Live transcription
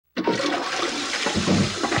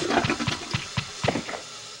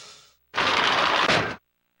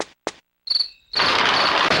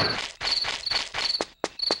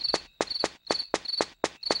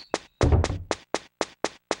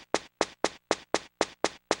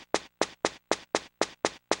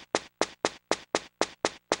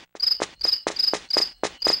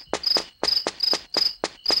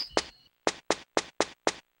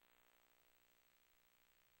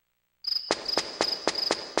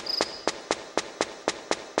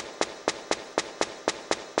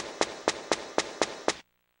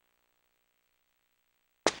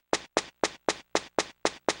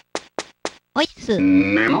す。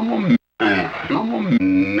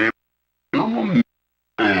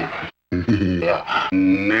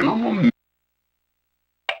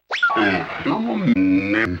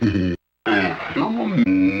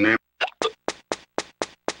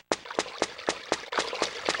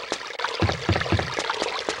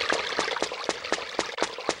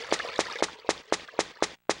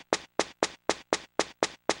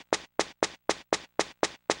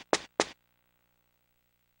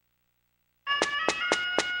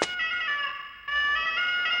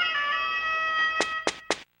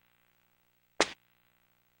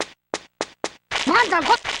なんだ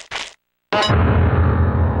こ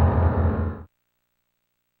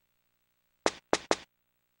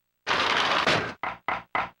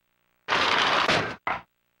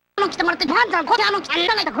来てもらって、なんだこれ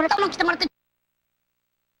これ来てもらって。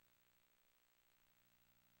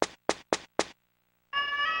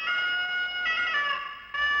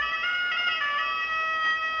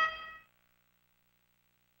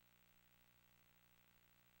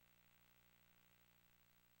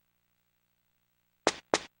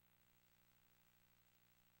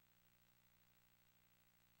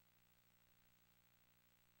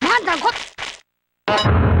なんだこ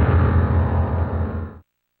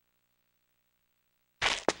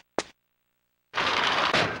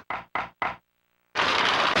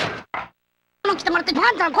来てもらって、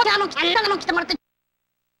なんだこれ来てもらって。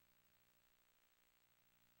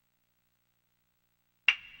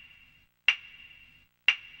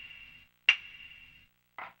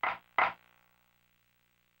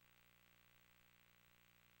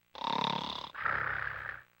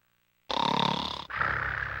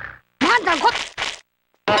なんだこ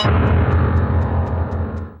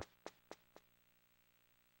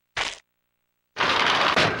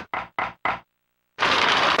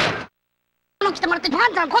来てもらって、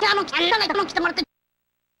なんだこれ来てもらって。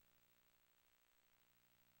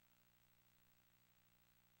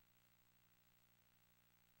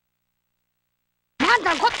なん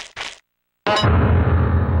だこ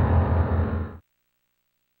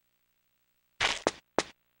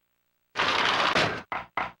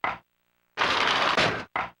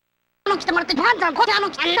来てもらって、なんだこ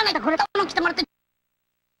れこれ来てもらって。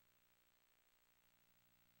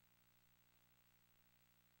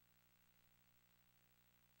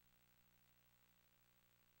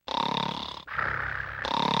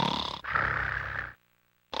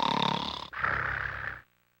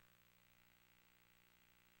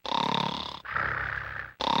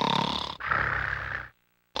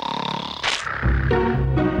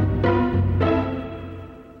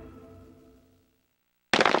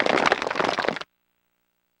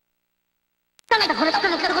これ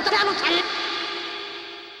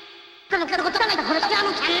のけることでのけることこ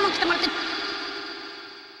れ来てもらって。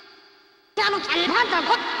なんだ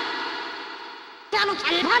こ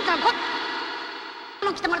なんだこ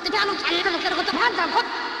来てもらって。のけることなんだこ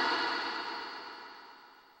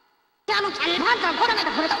なんだ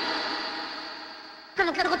これだ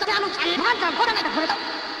のけることなんだこれだ。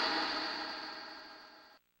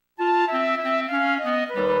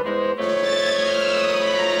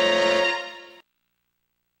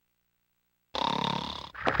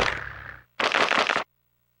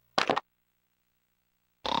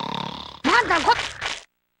なんだこ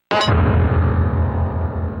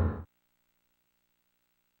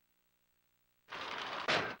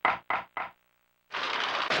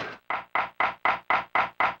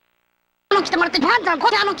来てもらって。なんだこ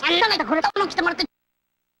れこれ来てもらって。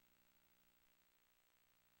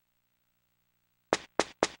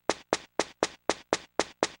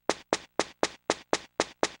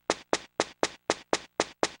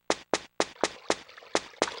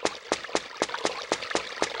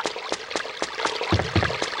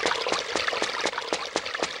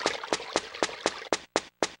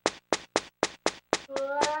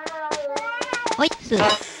おいっす。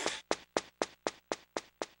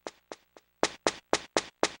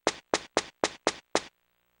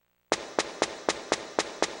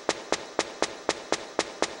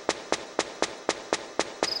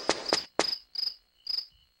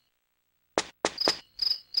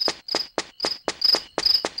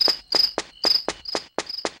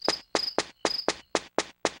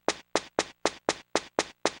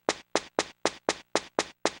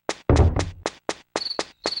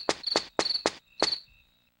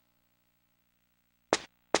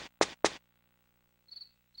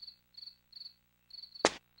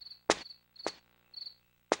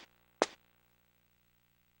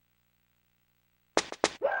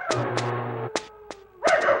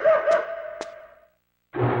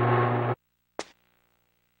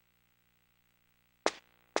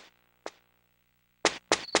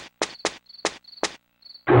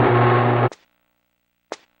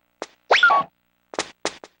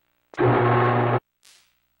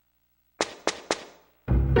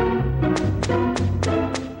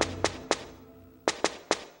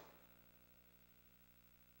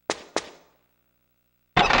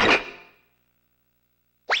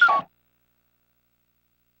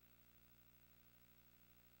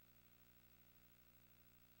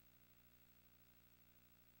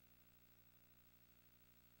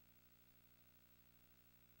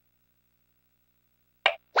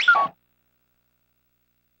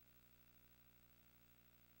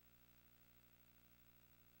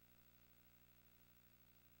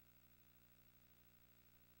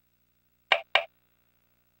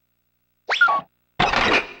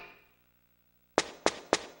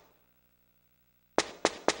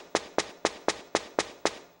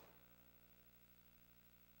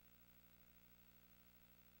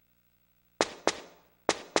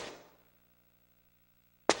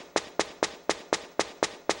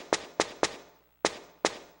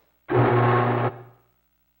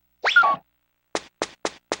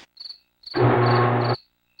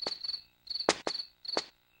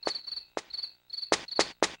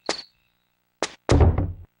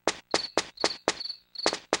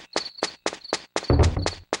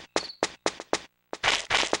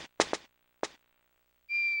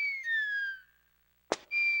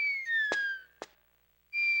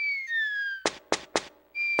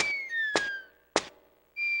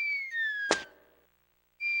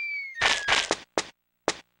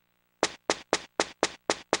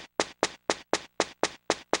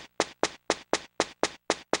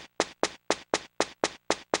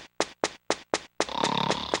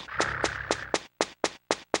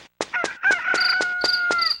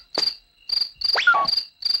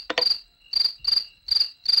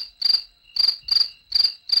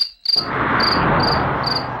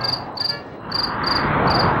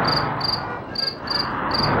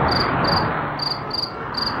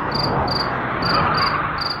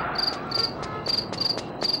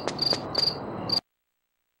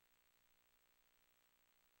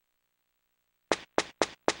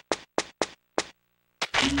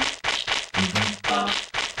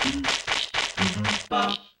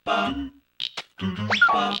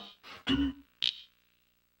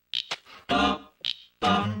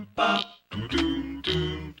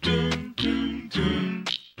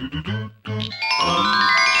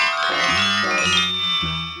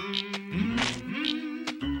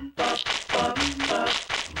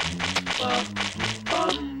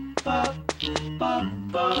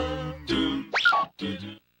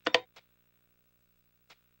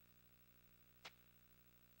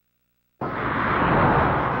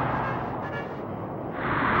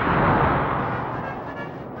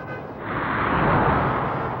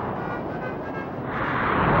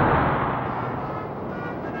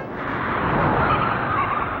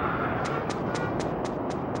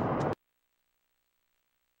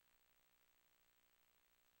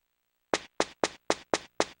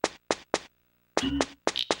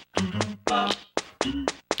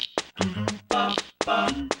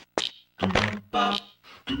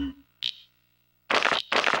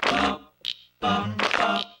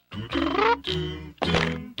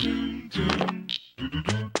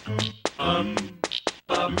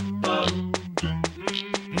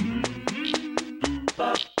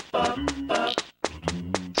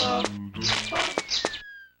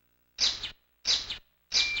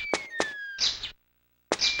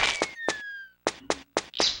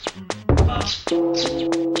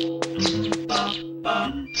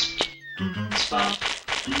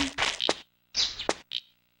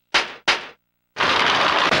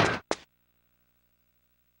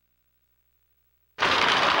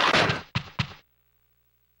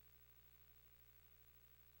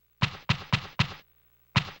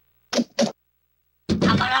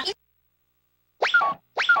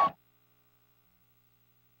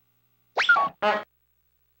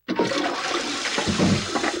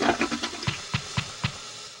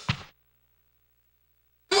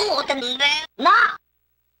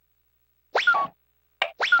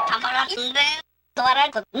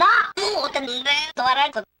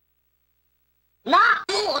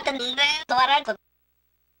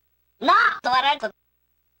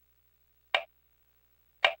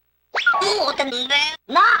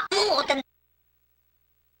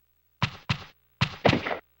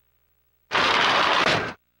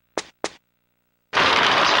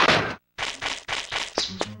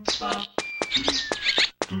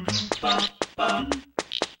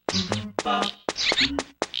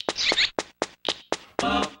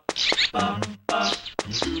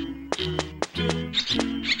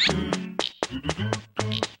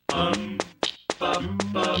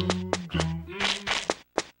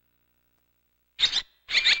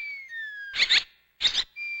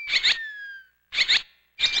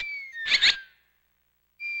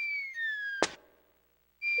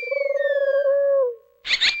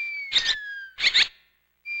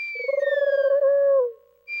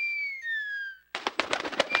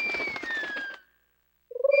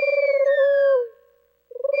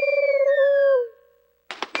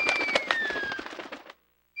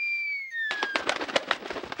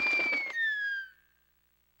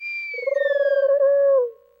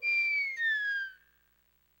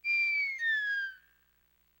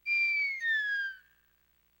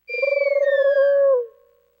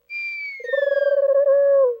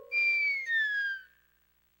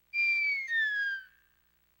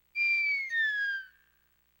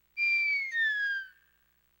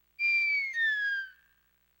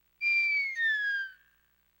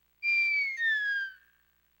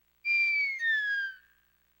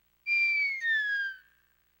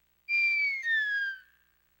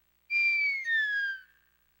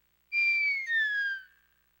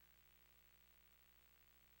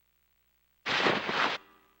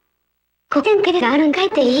古典家があるんかいっ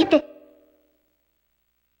て言って。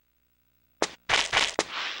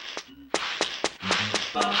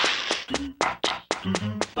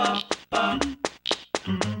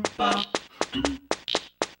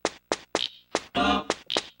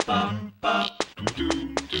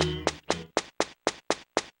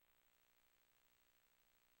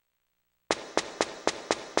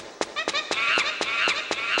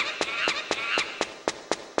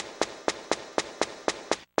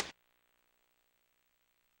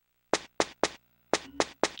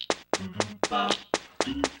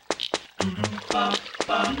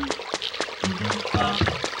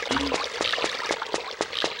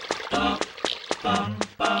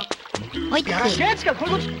やらしてつかこ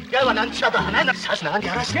ういうことやはなんちらと花なさすなん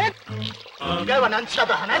やらしてやはなんちら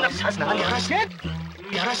と花なさすなんやらして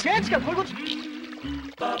やらしてつかこういうこと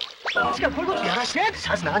つかこういうことやらして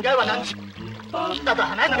さすなんやはなんちだと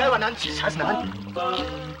花なやはなんちさすなん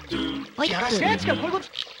やらしてつかこういうこ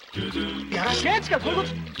とやらしてつかこういうこと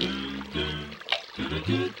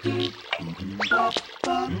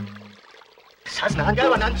さすなんや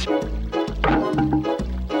はなんち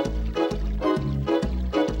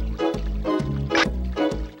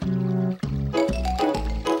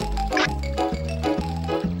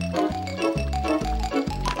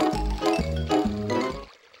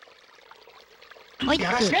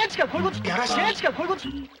やらしてつかこういうことやらしてつかこういうこと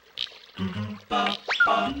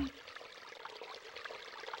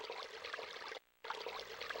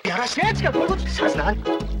やらしてつかこういうことさすなん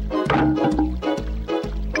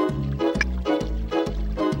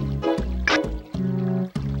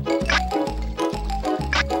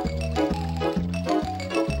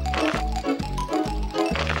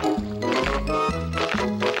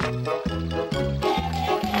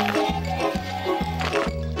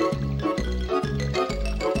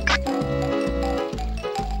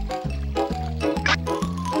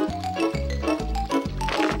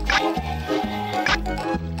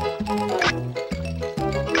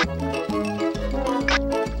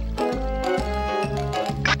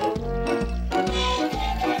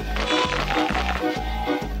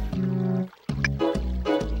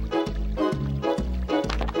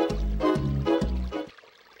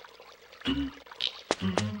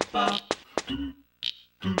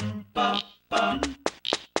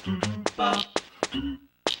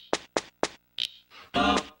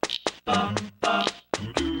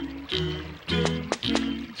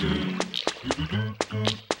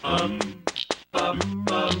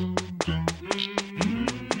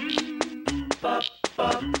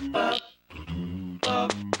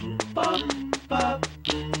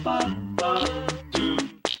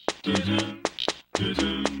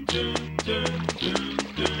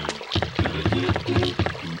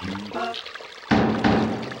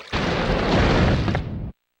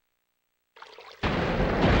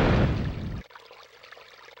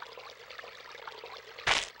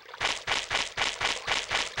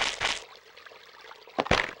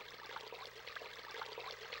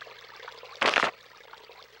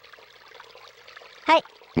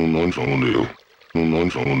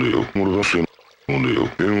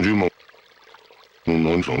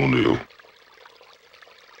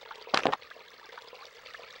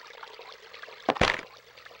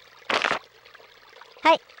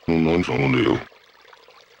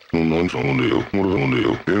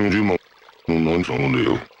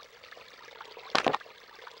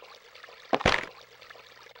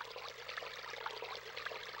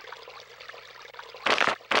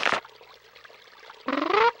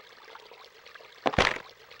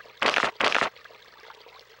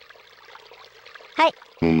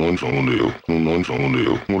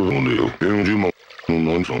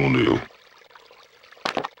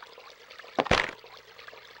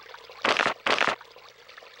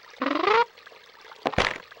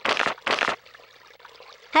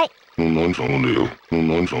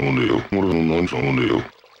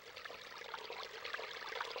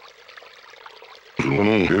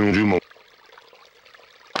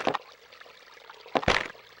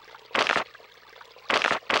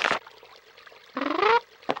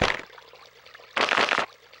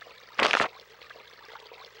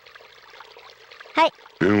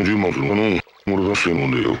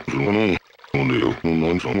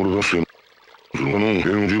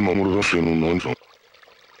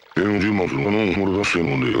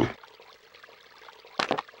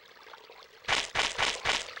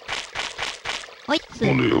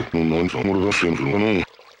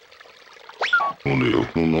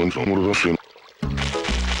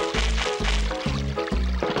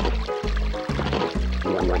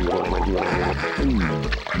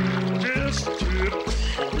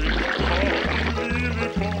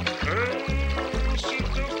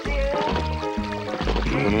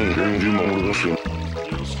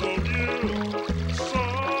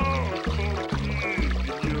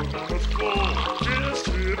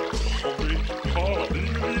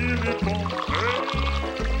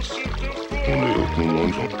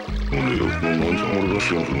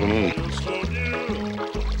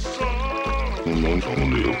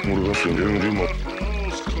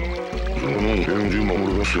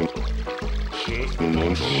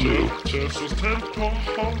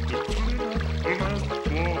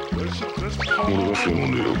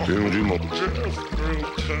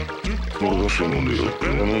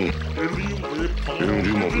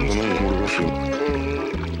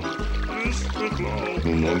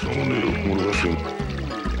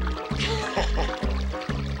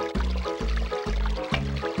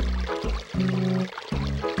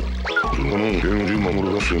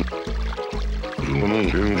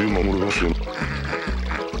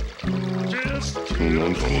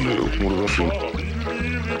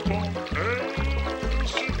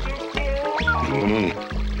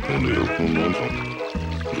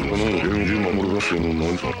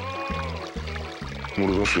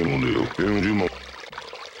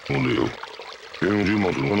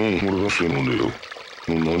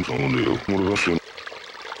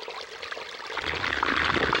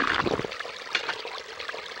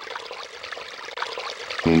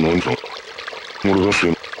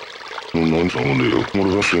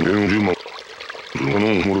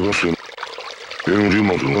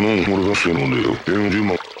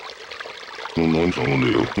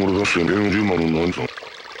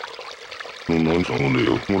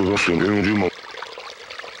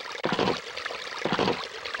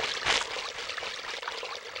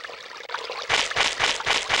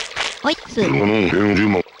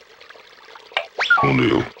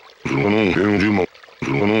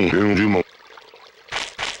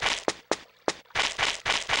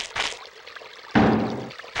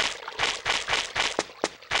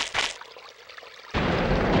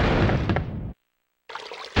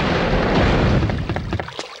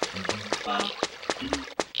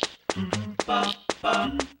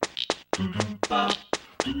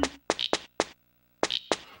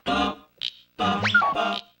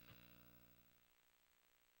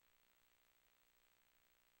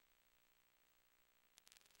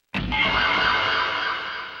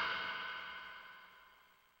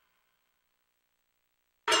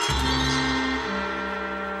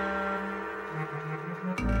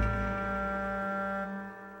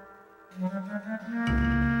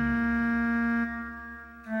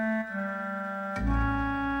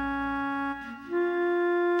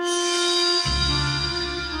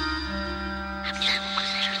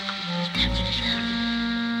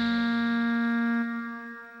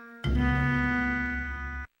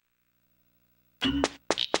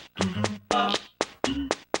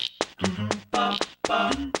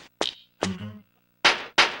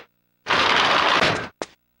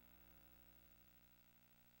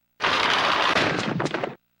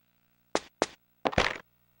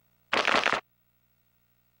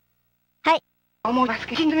思います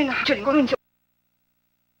けど、신주민처리고는 좀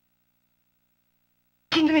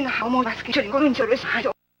신주민어머니마스크처리고는 저를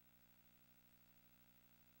사죠.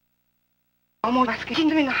 어머니 마스크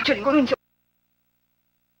신주민처리고는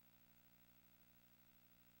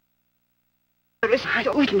저를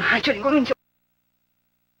사죠. 우지 마처리고는 저.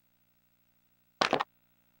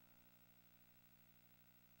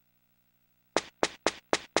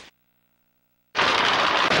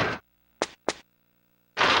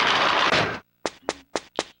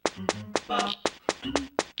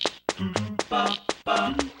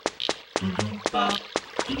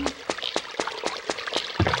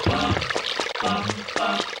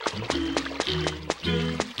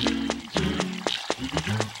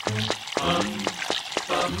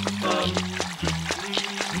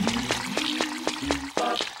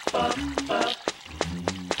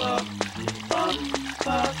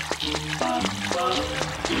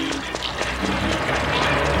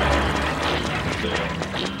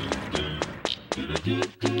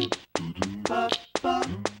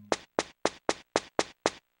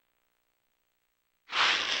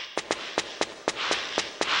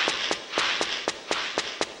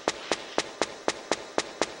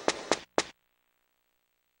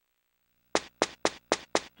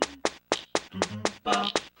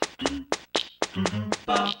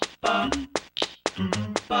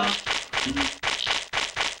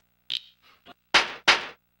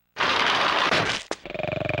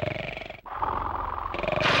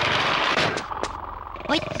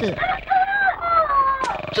おいっす。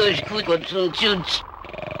这是苦，我从就，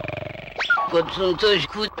我从这是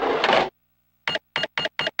苦。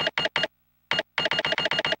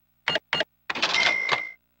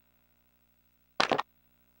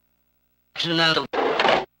是那种，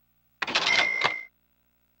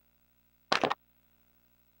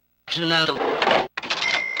是那种，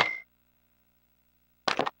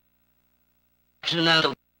是那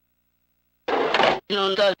种，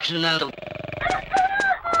弄的是那种。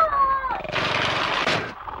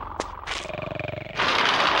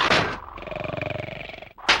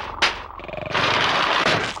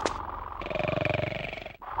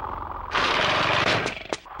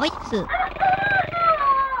おいっす。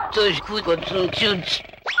这是苦，我从就，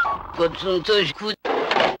我从这是苦。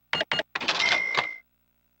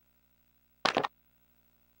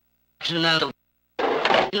是那种，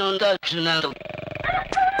弄的是那种。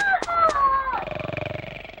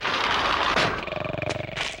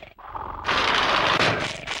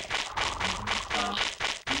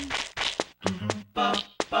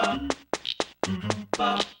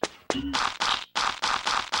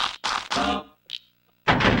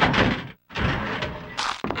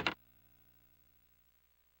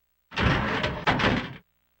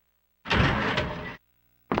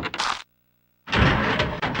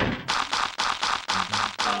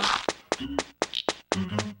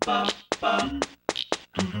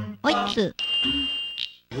おいっす。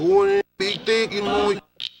You're taking my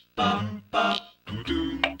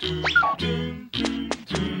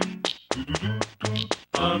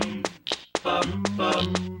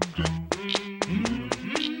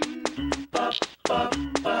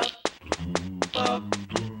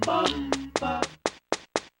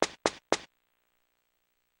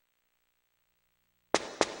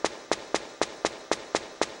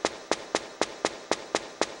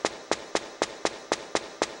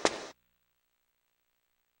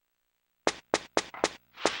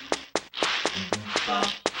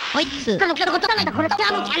おいっす。このこと考えたこれとこ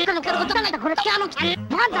のこと考えたこれとパン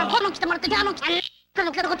ザーこの来てもらってこのこ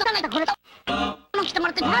と考えたこれとこの来ても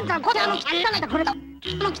らってパンザーこの考えたこれとこ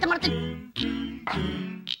の来てもらって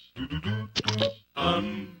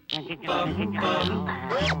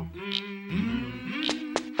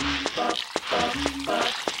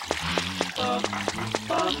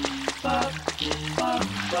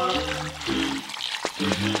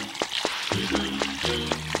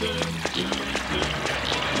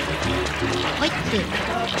おいっす。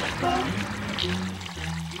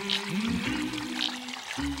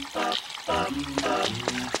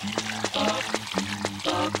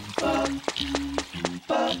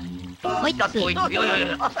もう一つ。いやいやい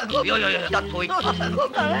やいやだといは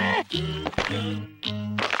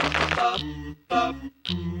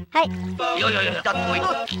い。いやいやいやだとい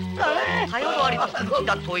さよどありだ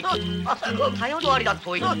といさよどありだ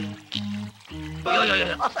といいやいやい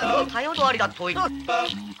やさよどありだといさ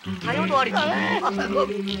よどありだ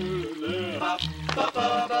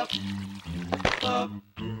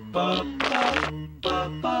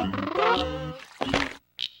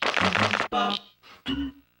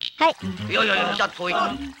はい。いやいやいやだとい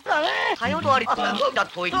さよどありだ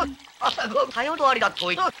といさよどありだ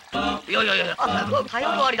といいやいやいやさ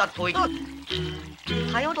よどありだとい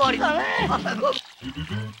さよどありだは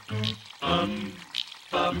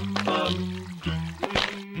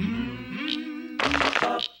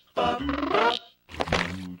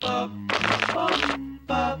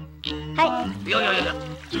いやいやいや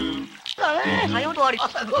さよどありだ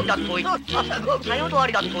といさよどあ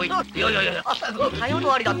りだといいやいやいやさよ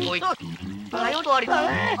どありだといさよどありだ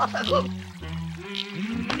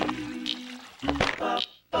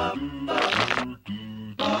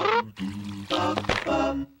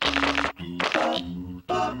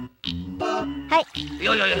はいい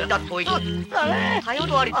やいやいやだといさよ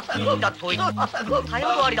どありだといさよ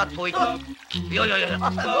どありだといいやいやいや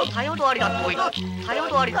さよどありだといさよ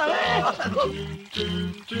どありだ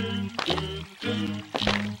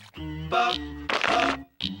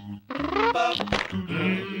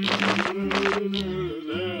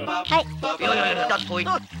はいいやいやいやだとい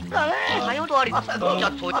さよどありだ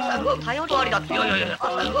といさよどありだいやいやいや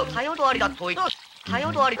さよどありだといさ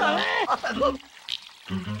よどありだ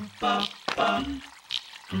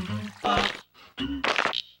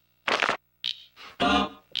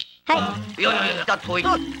はいいやいやいやだとい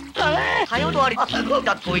さよどありだ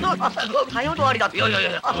といさよどありだいやいやい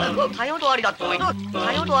やさよどありだとい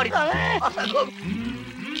さよどありだ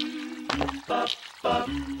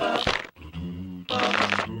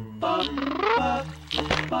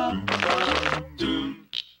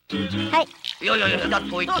はいいやいやいやだ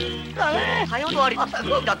といさよどありだ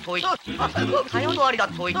といさよどありだ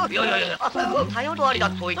といいやいやいやさよどありだ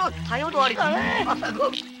といさよどありだ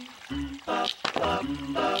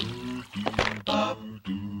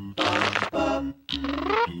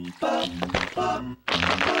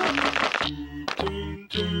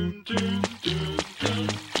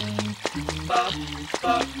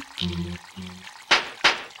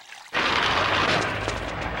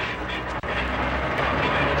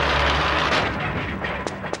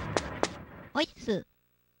おいっす。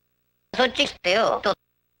そっち来てよとっ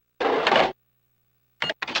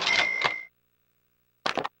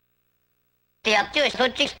てやっちゅうしそ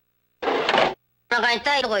っち来てお腹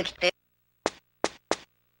痛いとこへ来て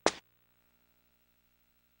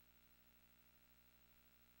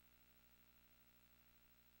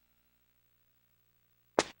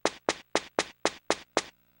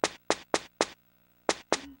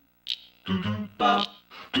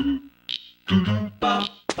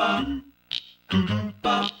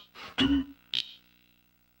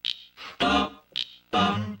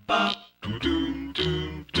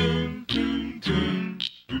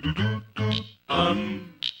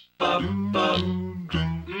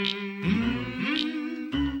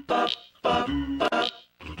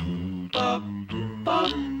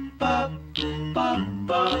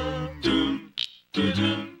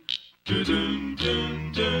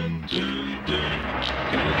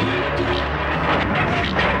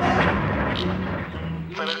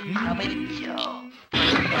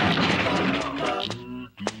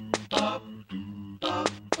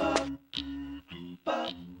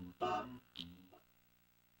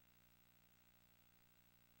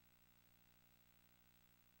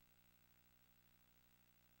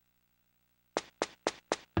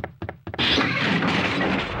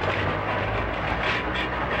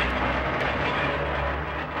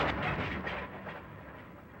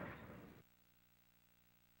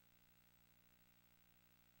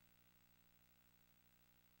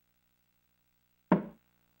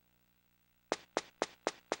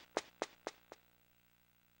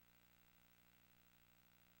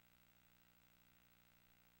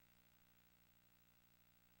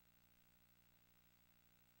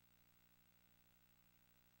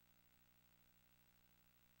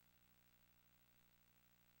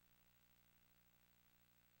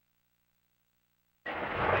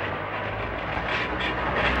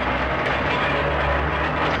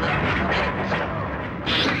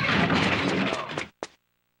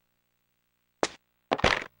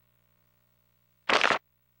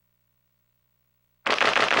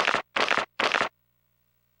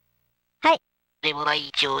れもな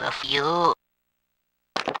いちょうだすよ。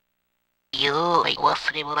よーい、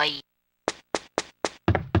忘れもない。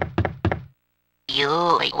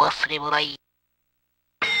よ。はい、忘れもない。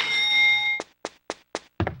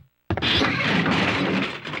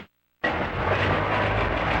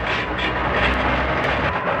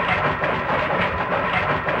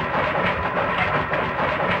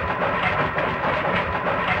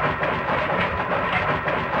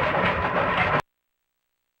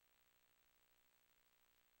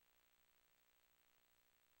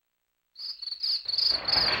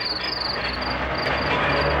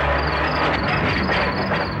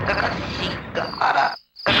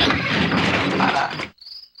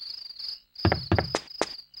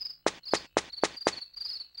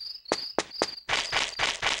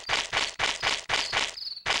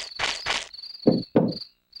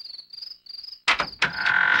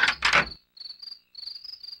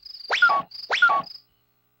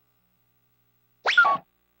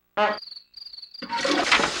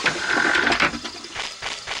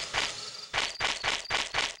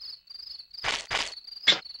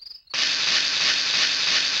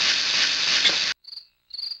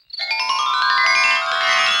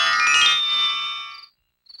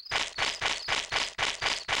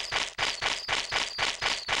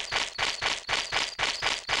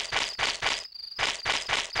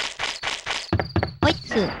おいっ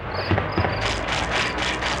す。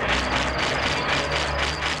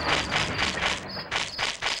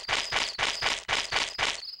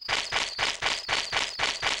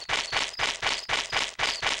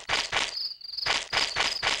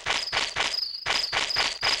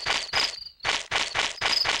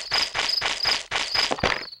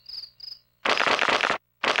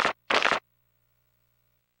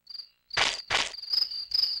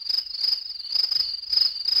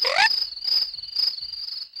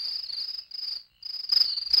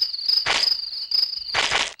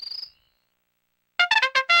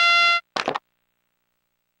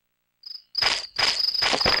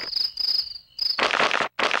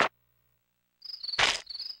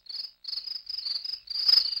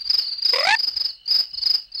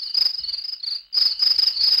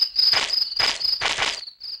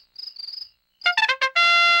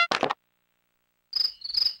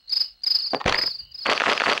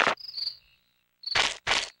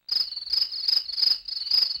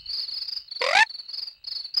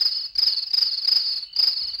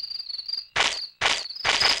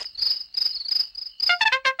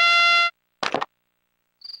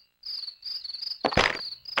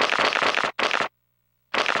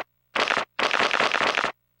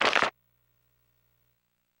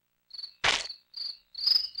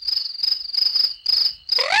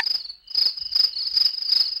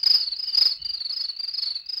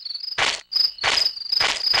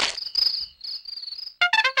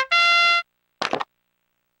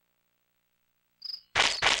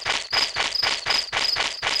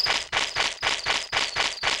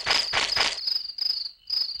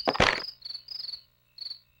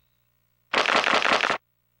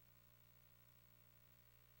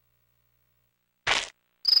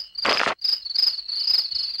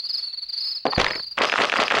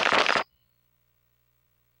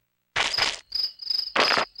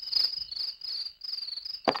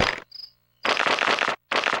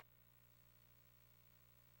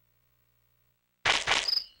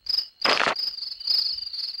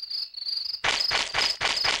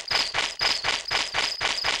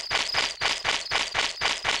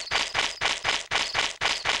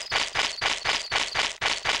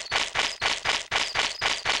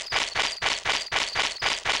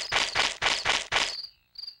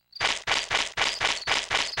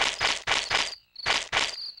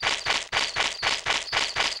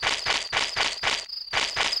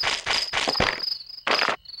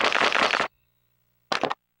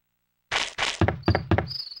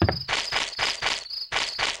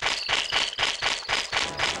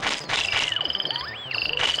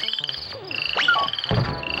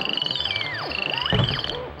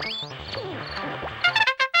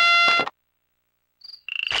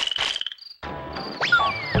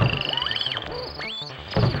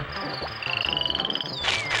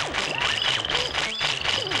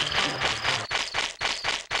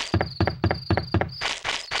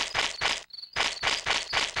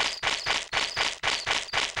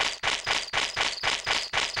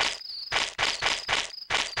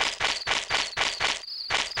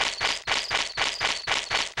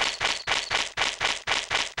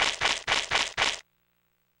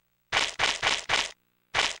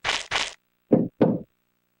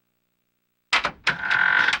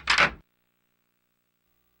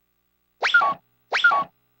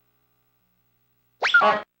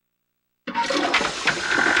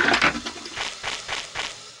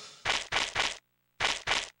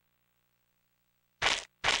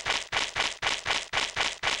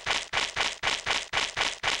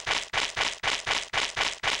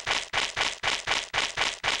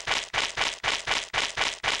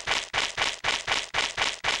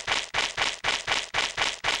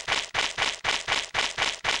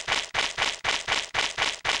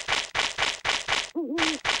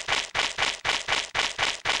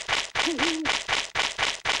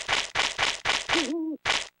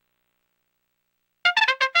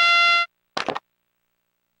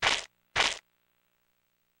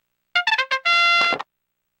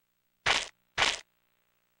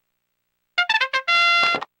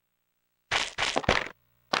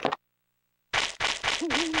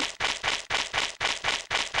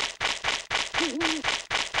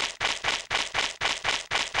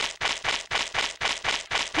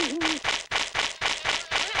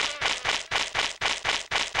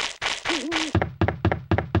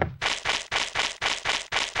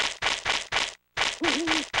ホ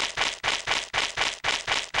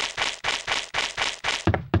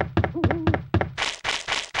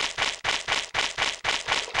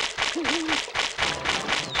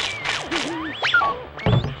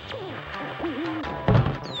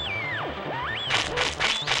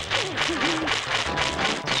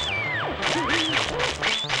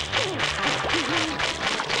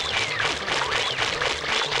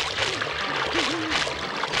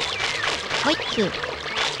イップ。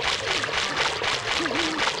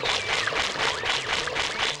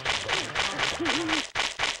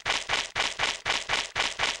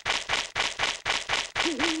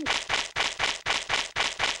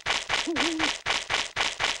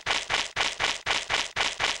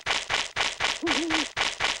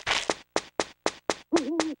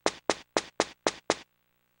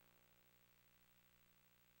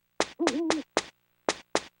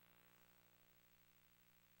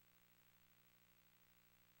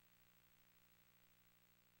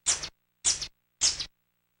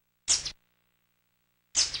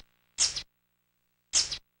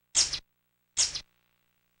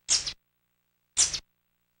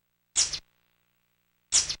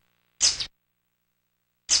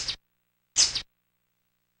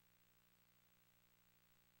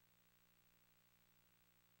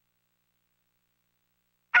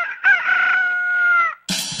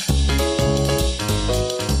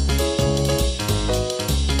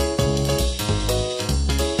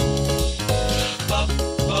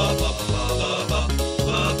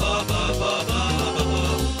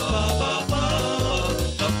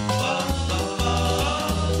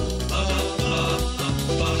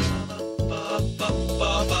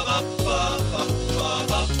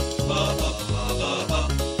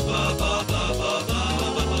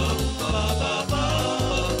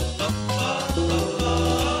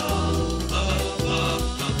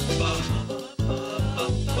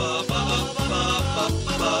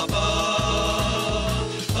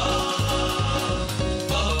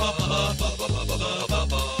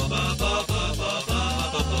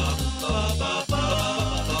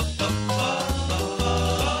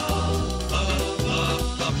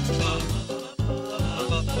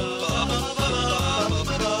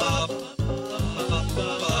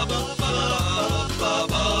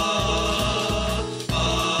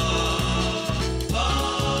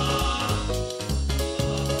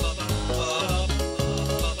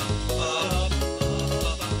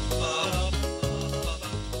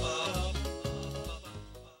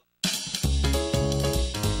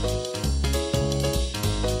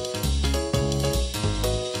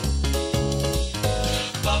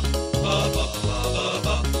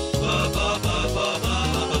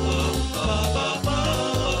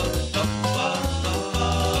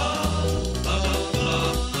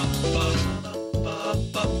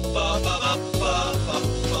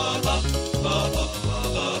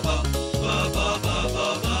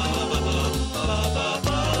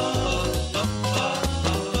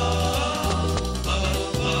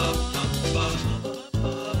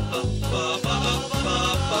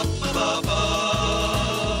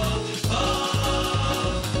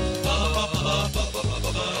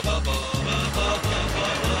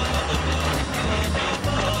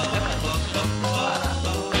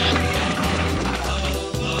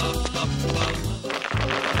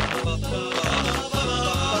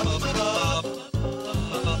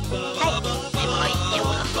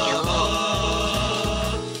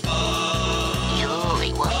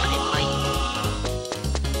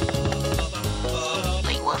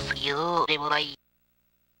でもない。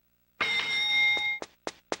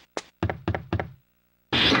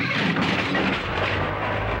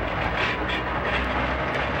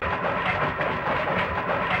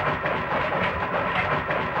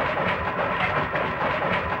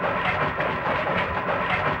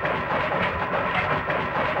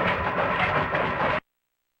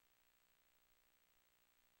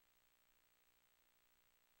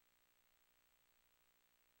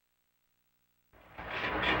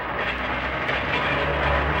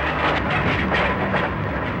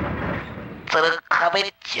それ壁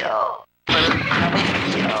っちょ。それ壁っ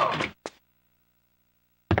ちょ。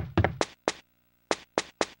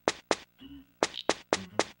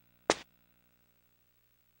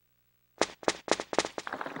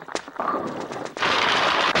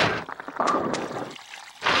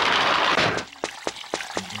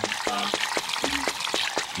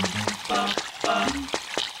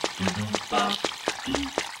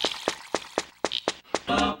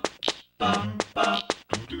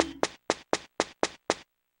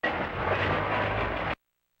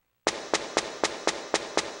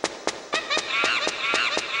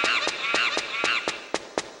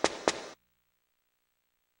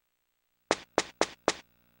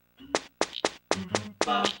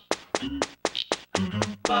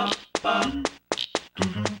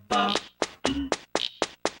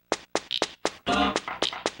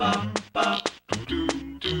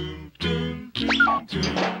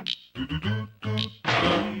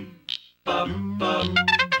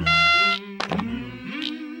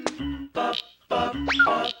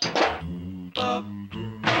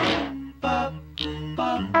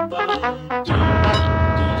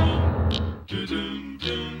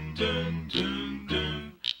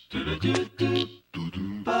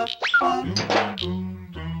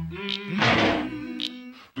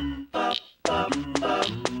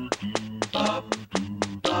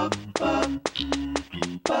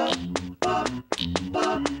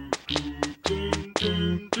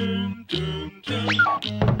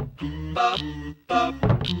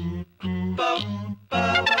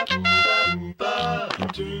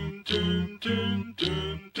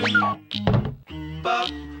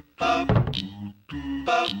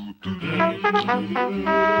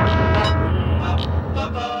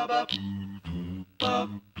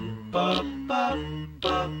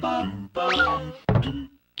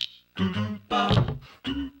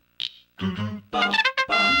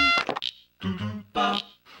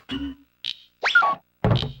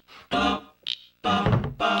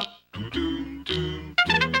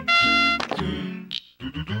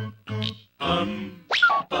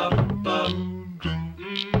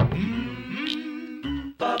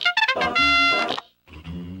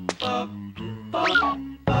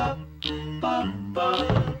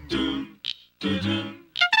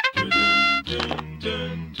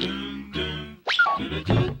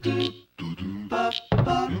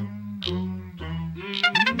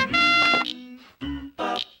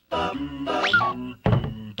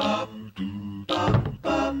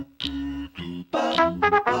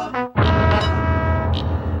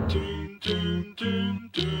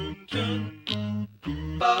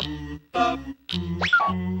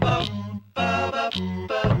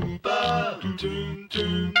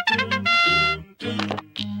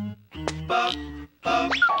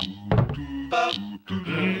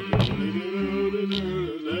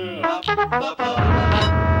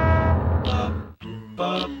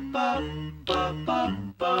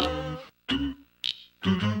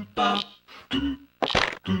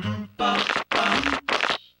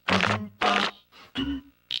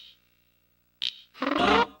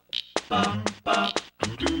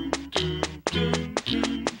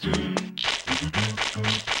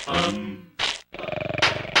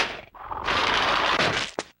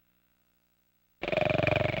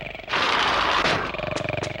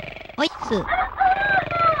おいっす。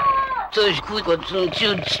这是苦果中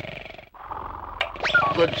就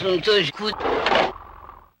果中这是苦。は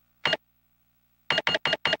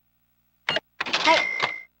い。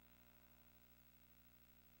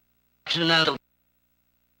是那种。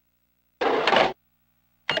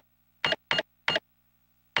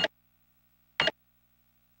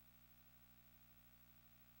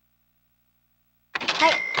は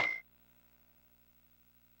い。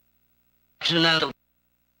是那种。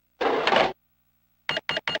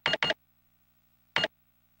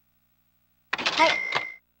はい。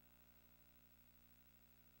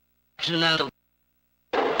是那种。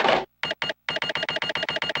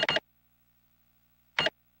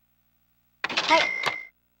はい。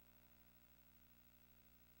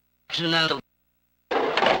是那种。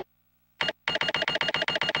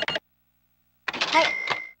はい。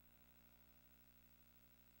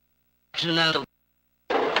是那种。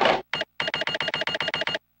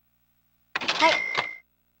はい。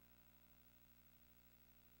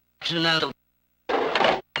是那种。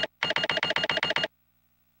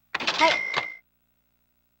はい。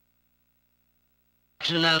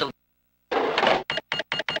是那种。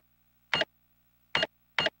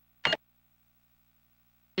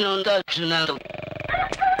弄的是那种。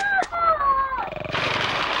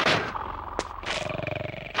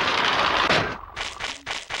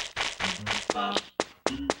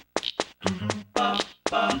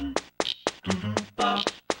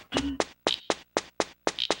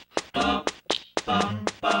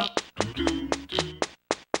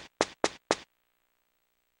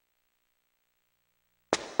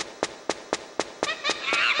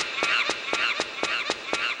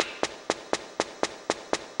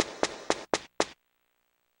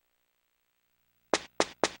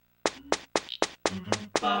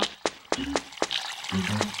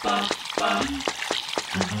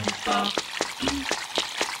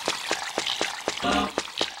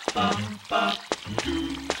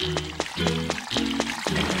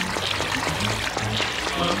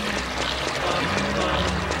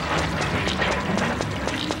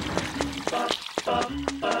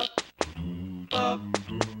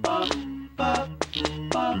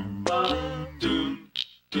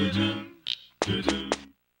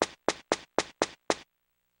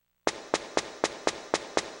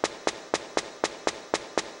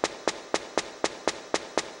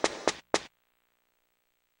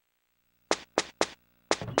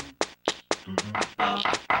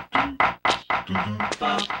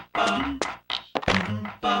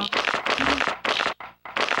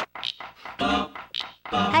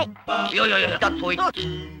いやいやいや、だっとい。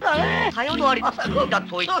さよどありだっ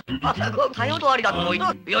とい。さよどありだっとい。い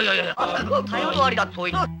やいやいや、さよどありだっと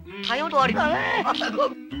い。さよどあり。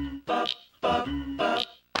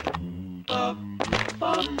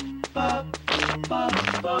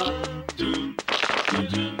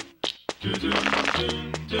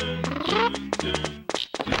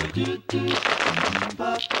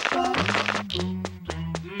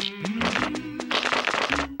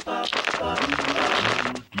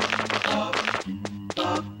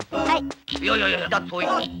いやいやいや、だっとい。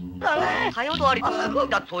さよどありだ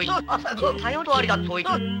っとい。さよどありだっとい。い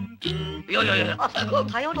やいやいや、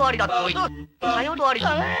さよどありだっとい。さよどあり。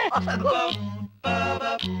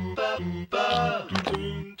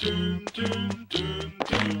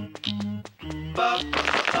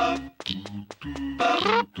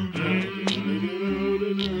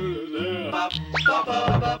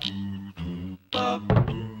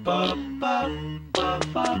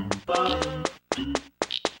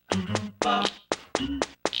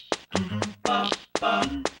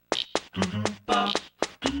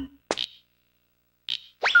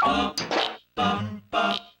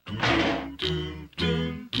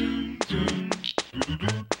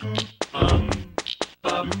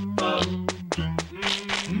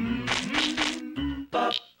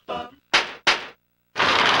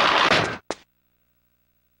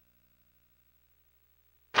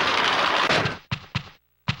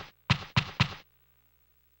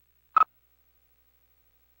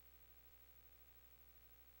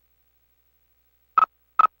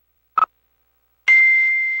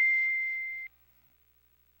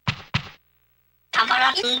たま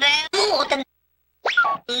らんでもうてんで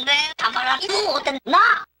たまらんもうてんな。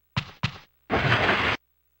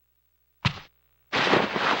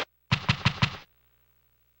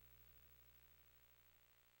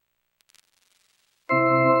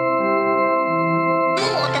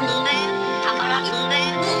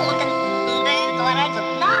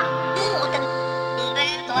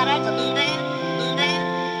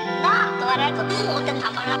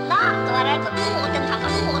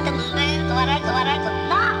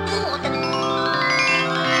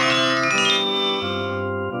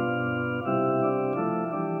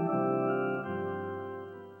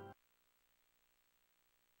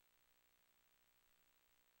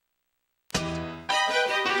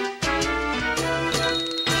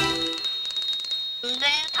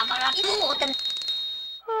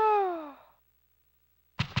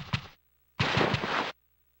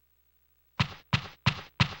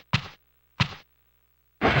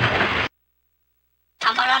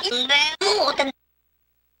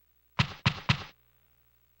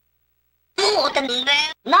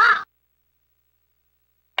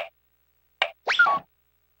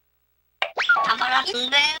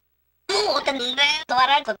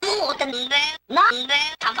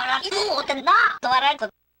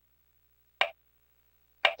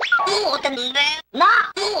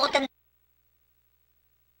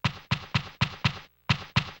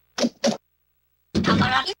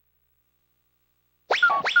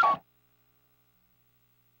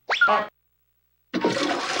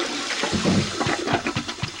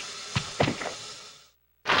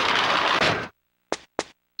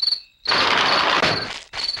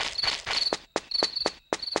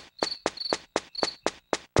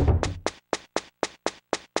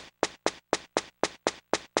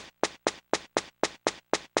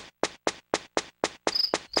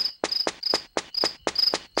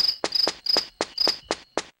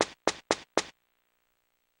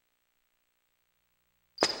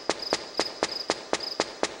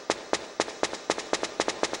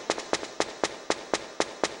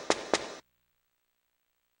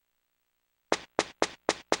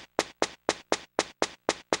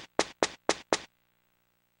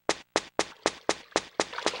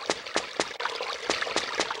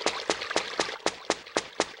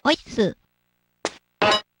おいっす。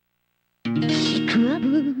ちくわ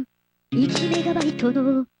ぶ1メガバイト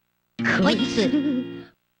の恋する。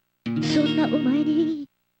そんなお前に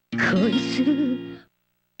恋する。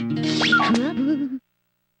ちくわぶ。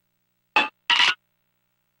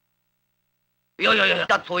いやいやいや、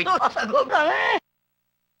だっとい。さ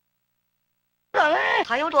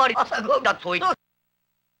よどありだっとい。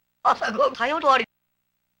さよどあり。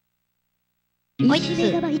1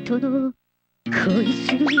メガバイトの恋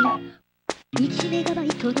する。1メガバイ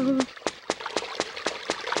トの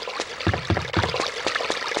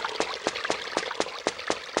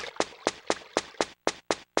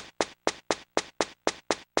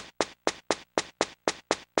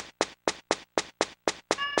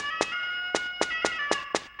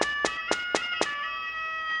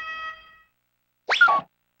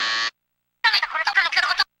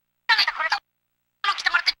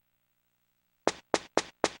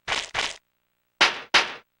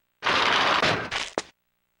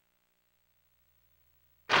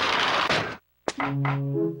パ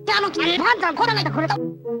ンダこらないだこれだ。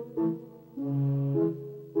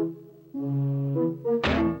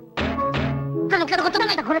抜けること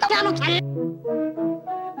ないだこれだ。抜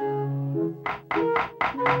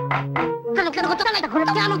けることないだこれ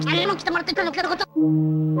だ。来てもらって抜けること。パ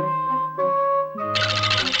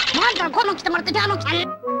ンダこの来てもらってな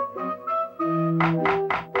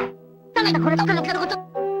いだこれだ。抜けること。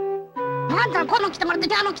パンダこの来てもらって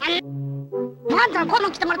パンダこ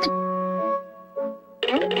の来てもらって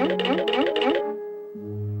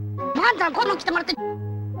パンダこの来てもらって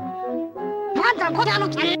パンダこ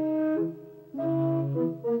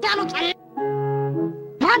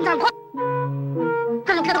パンダこ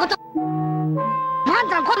抜けることパン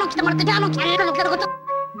ダこの来てもらって抜けること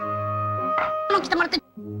来てもらって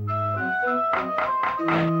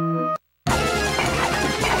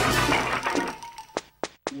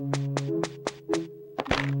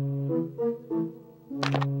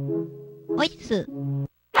おいっす。は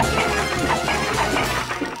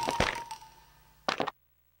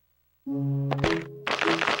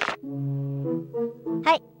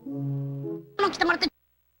い。この来てもらって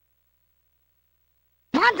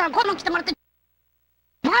パンダこの来てもらって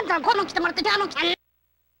パンダこの来てもらってパン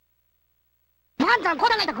ダこ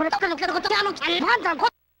らないだこれだ。抜けることパンダこ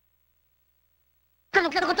抜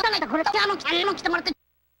けることないだこれだ。来てもらって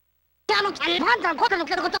パンダこ抜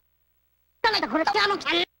けることないだこれだ。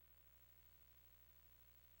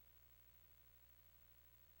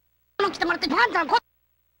来てもらってパンダこ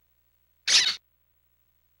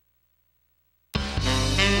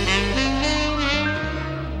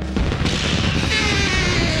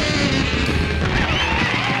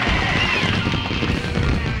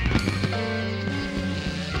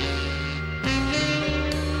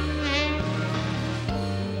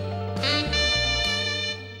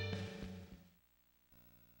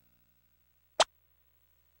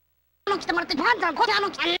来てもら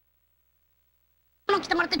ってパンダこ来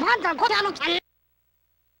てもらってパンダこ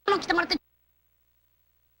来てもらって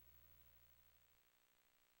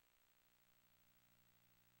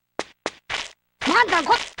パンダ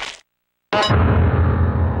こ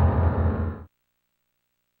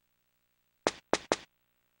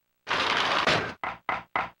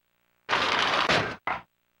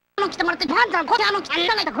来てもらってパンダこな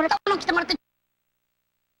いだこれだ。来てもらって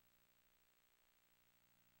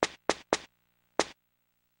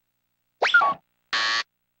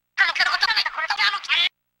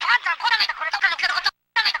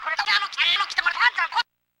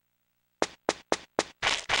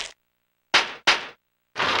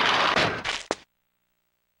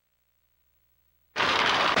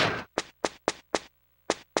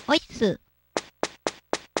おいっす。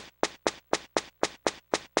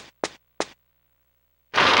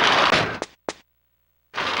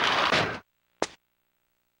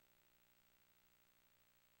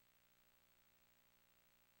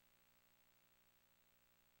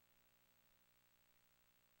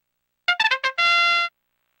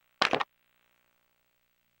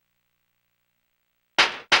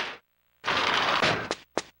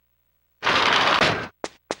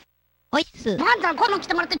おいっす。パンダこの来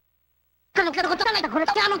てもらって抜けることないだこれ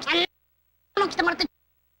だ。来てもらって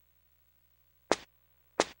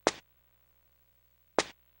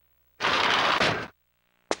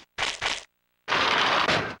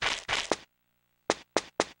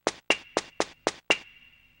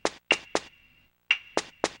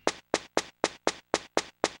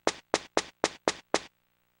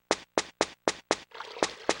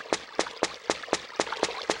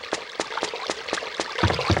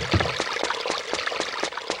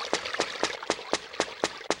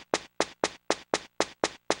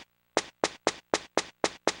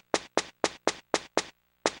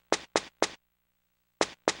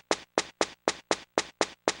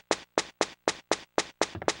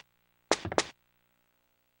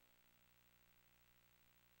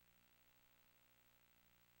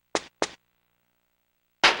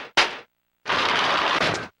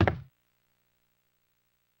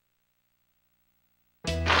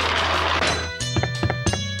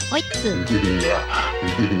おいっす。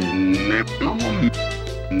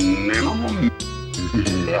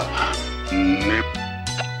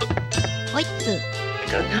おいっす。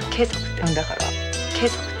計測ってんだから計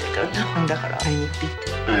測ってなんだから買いに行って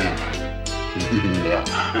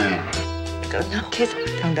計測っ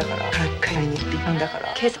てんだから買いに行ってなんだか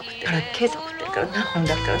ら計測ってなんだから計測っ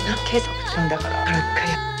てんだから買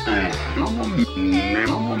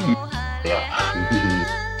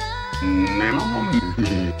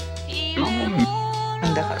な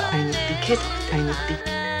んだから買いに行って計測って買いに行って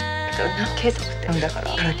計測ってんだか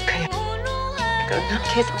ら計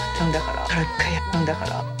測ってんだからなんだか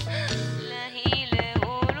ら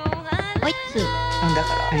こいつなんだ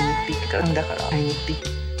から会いに行ってからなんだから会いに行っ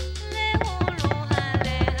て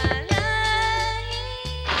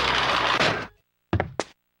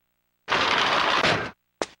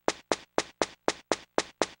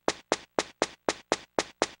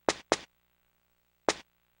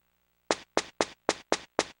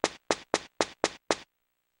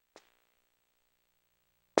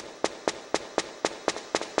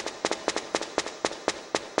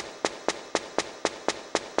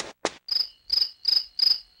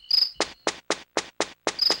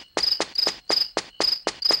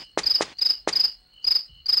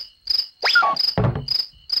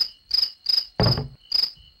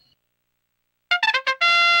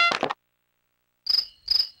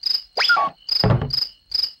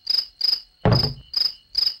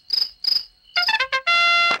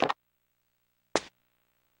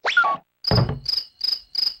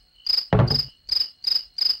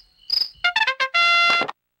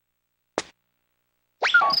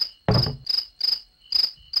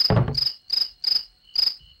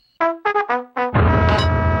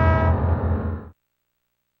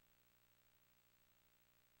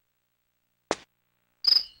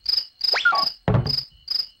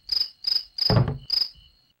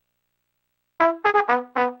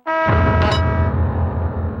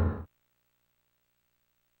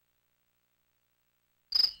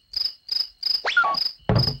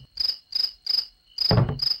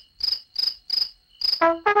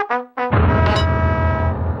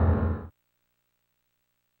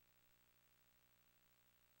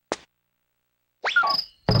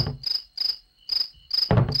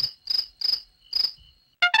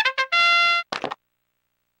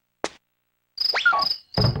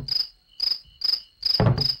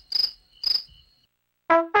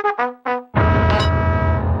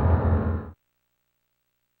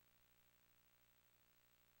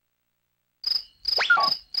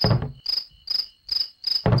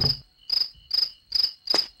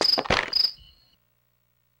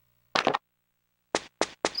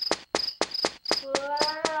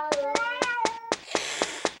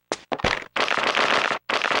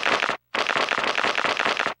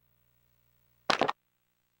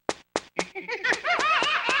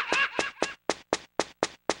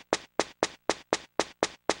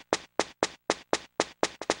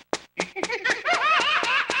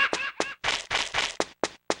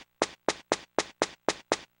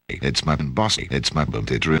It's my boss. It's my boom.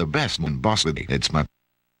 It's the best one boss. It's my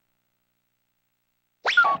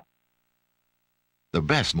the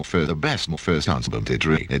best more for the best more first answer.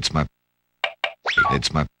 It's my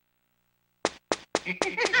it's my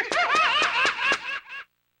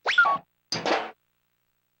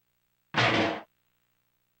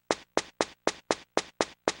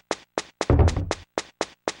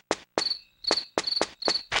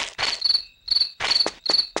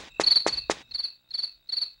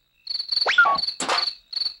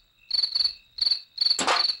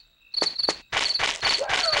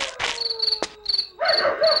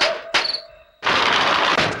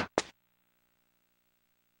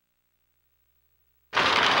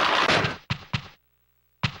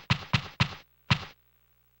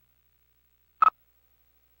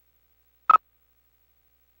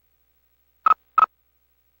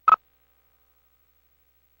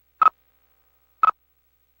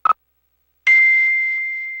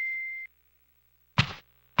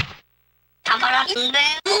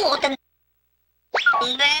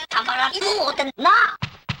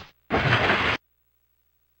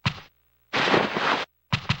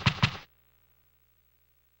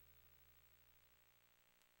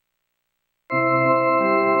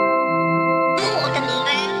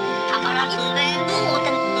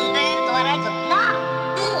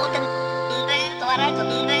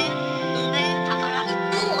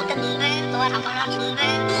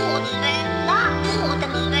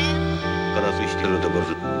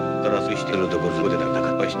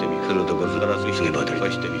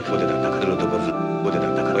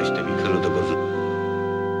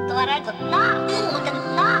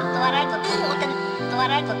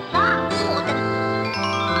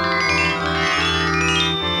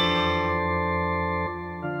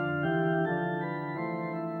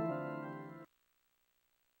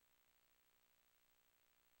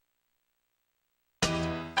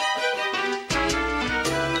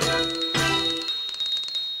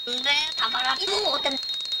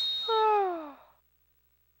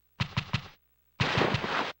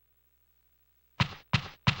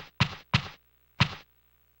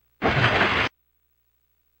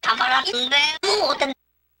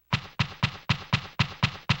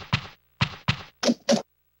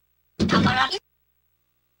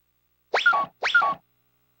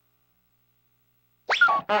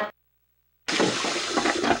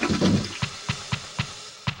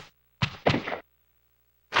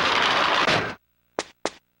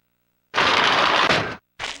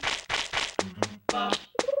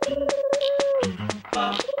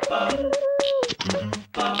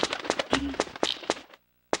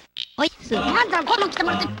おいっす。パンツァーこの来ても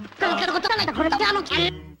らってこと考えたこれだ。この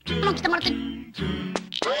来てもらって。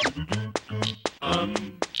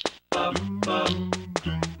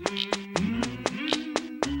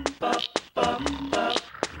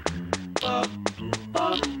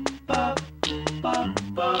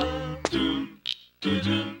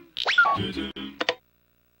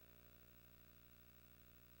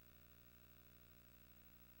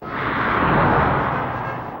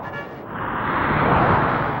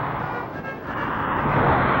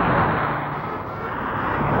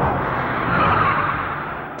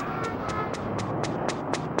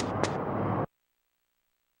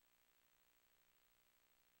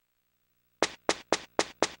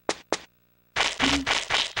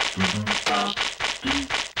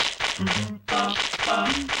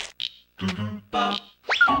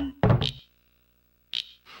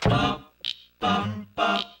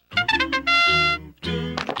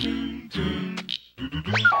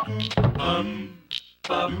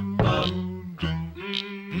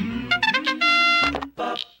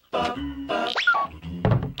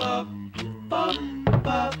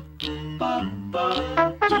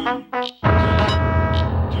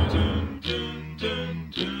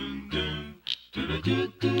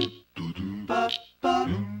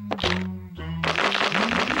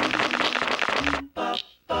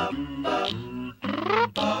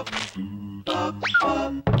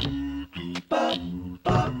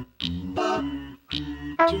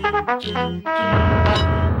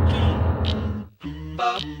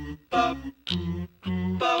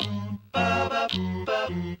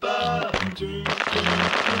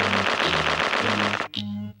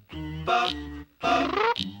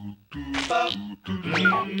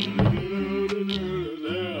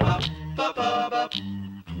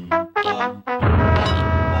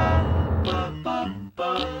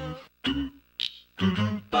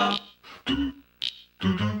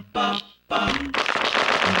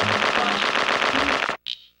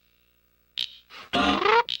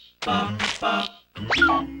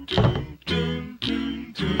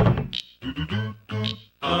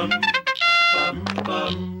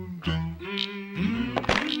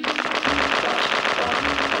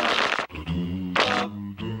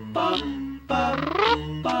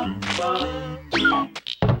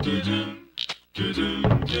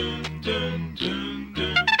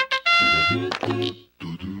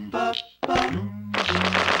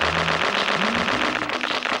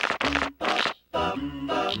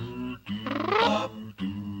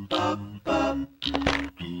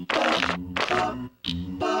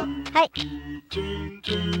はい。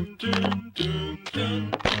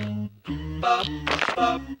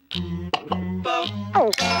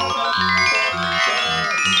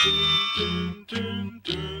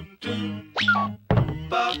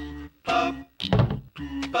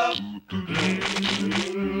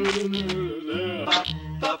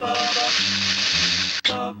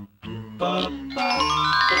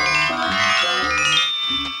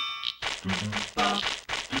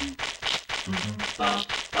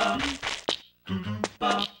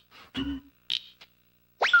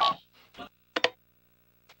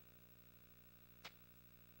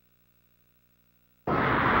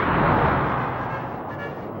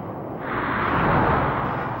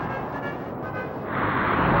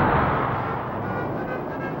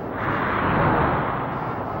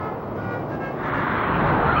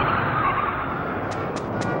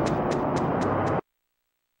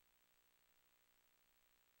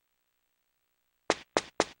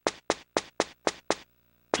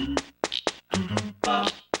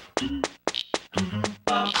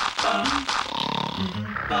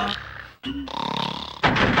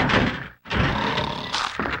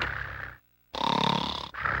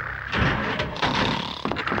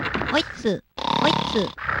おいっす、おいっす、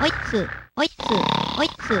おいっす、おいっす、おいっ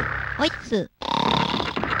す、おいっす。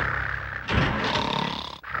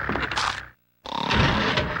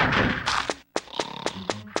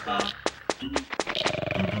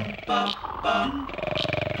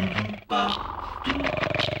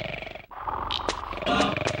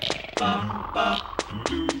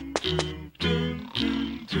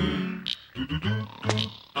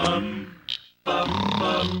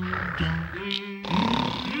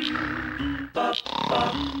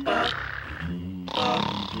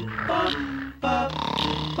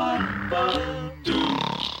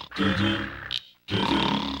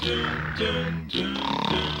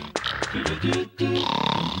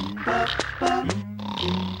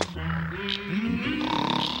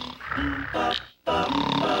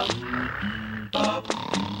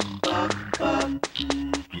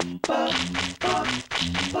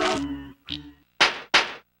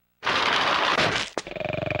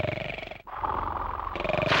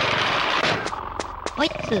こい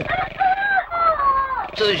つ。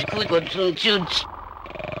这是哭，我从就，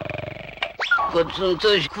我从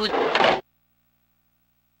这是哭。は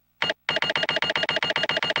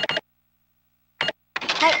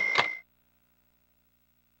い。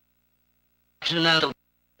是那种。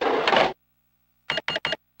は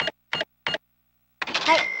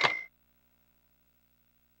い。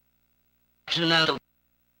是那种。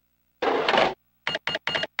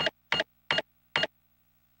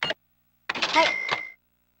はい。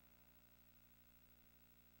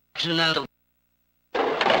是那种。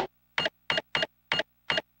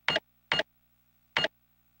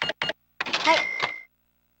はい。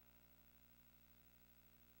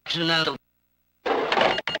是那种。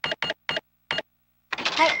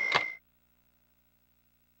はい。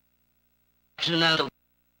是那种。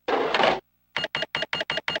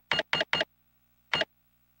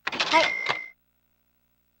はい。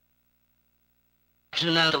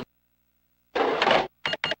是那种。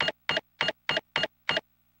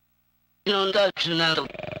弄的是那种。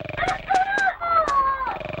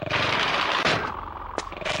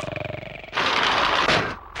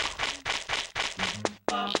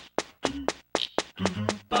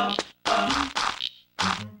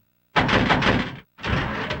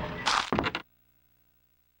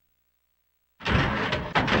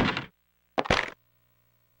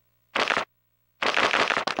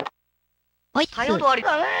こいつ。多様とあり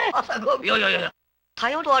だね。朝ご。いやいやいや。多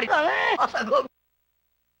様とありだね。朝ご。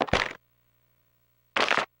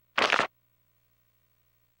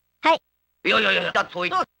はい。いやいやいや。だとい。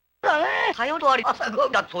だね。多様とあり。朝ご。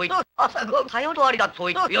だとい。朝ご。多様とありだと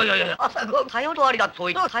い。いやいやいや。朝ご。多様とありだと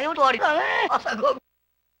い。多様とありだね。朝ご。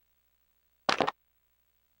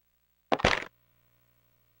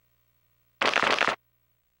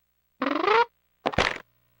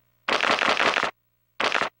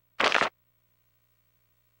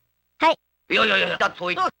いやいやいや、だ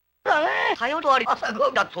とい。だね。多様とあり。朝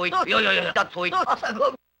ご。だとい。いやいやいや。だとい。朝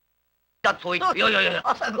ご。だとい。いやいやいや。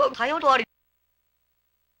朝ご。多様とあり。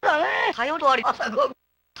だね。多様とあり。朝ご。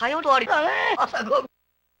多様とあり。だね。朝ご。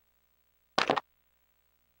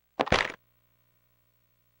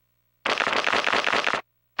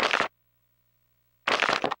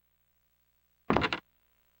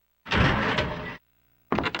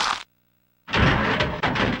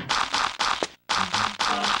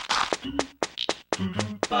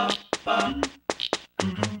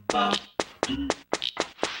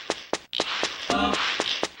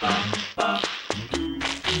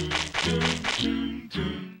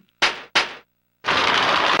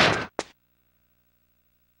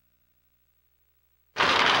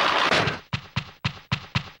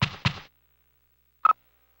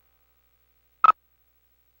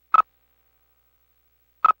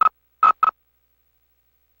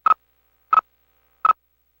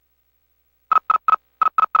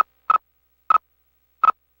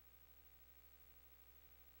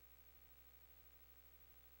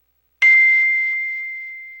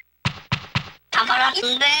たまらんでも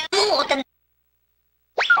うてんで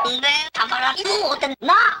たまらんもうてん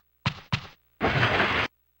な。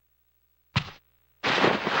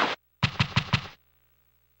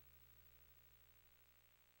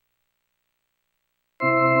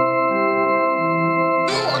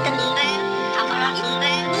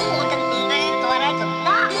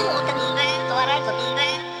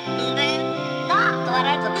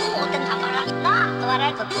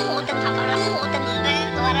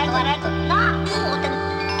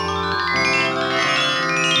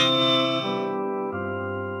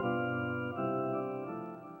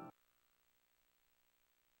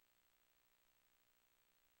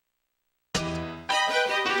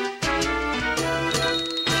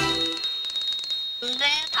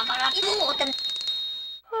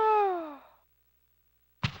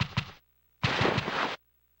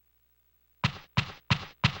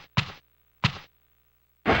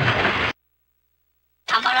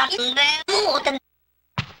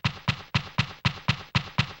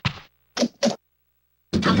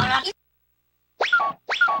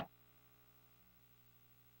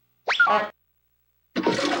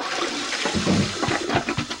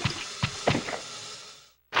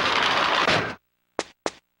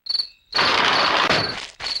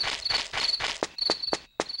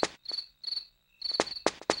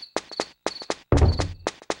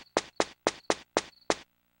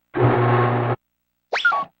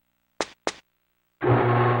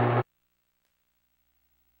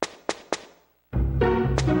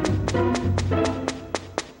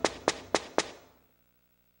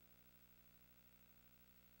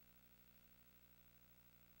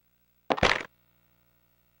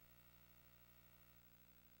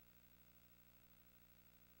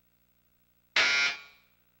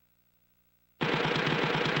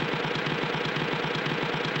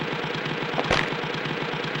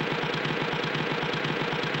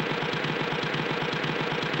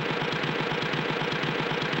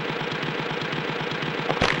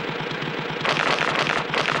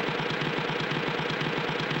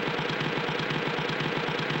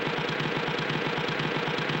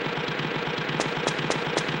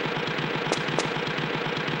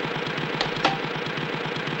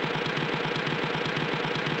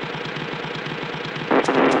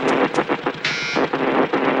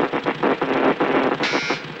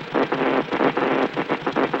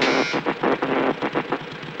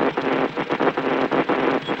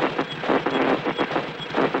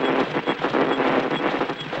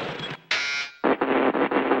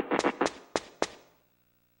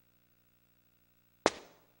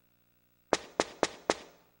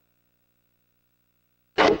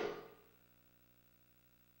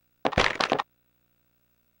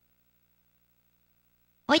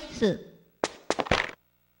おいっす。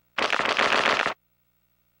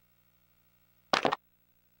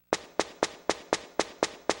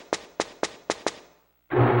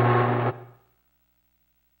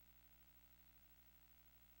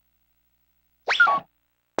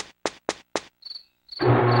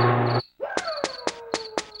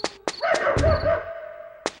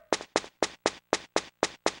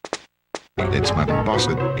It's my boss.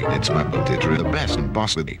 It's my teacher. The best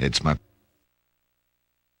boss. It's my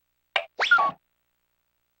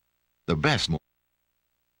the best.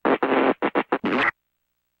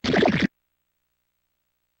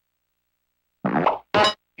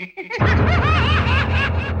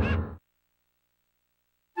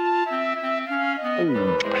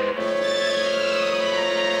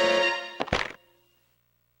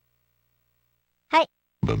 Hi.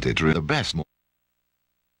 Teacher. The best.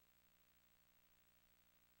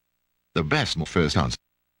 The best first answer.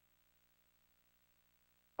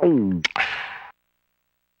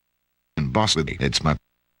 And boss, it's my.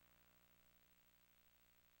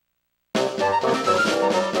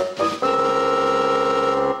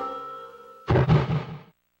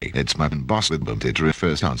 It's my boss, teacher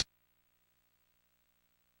first answer.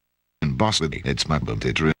 And boss, it's my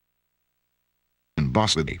teacher. And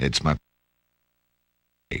boss, it's my.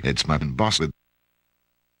 It's my boss.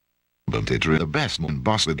 Teacher, the best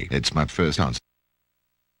boss. It's my first answer.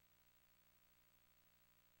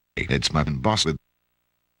 It's my boss.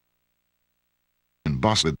 And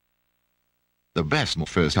boss. The best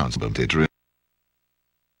first answer. Teacher.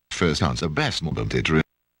 First answer. Best teacher.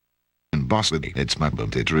 And boss. It's my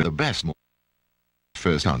teacher. The best.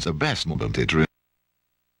 First answer. Best teacher.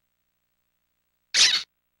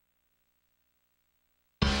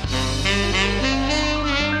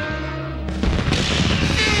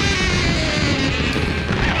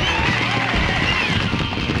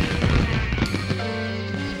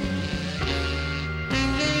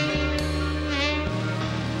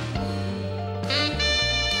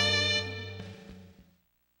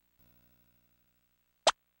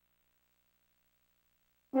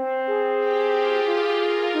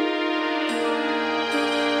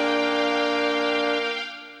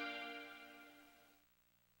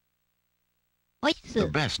 The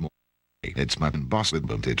best. It's my boss.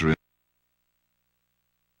 Teacher.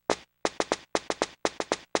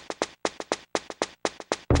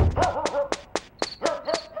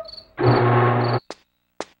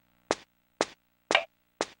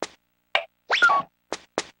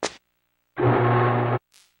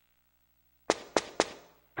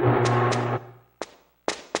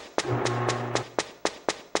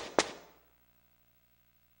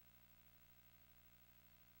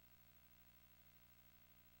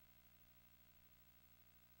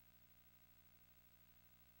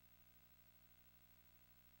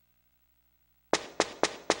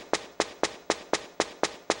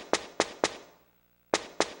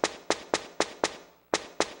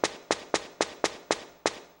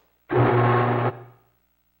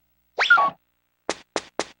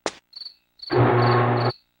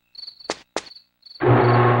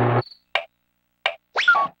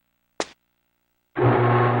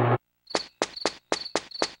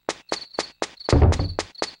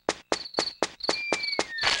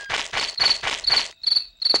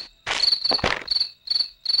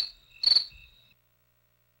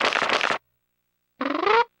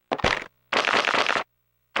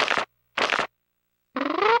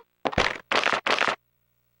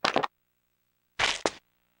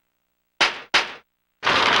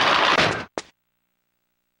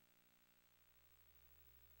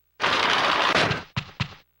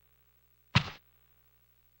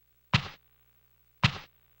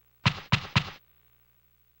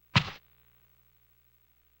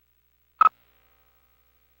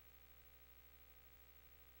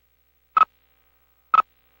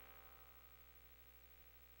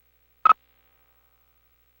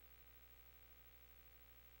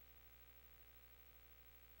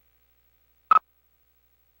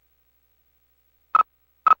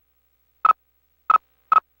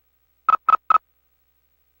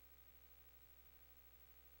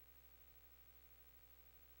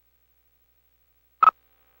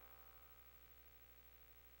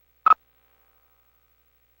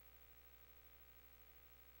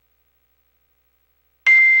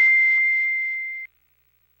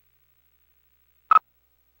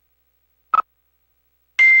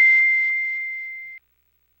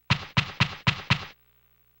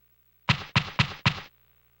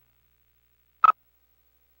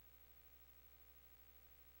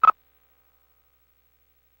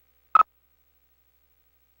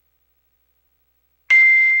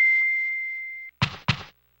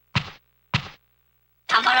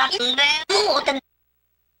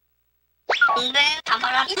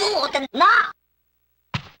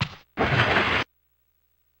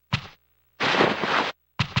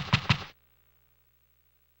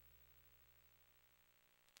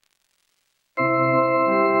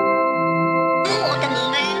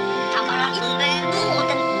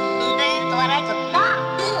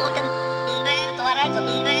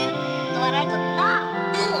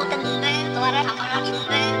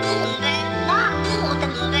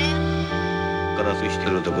 ガラスして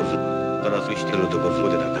るところ、ガラスしてるところ、そこ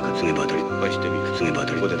でなんだか次ばたり、ばしてみる、次ば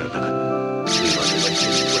たり、ここでなんだか、次ばたり、ばして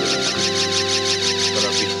みる、ここでなんだか、ガラ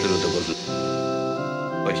スしてるところ、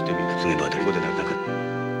ばしてみる、次ばたり、ここでなんだか、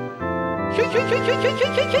次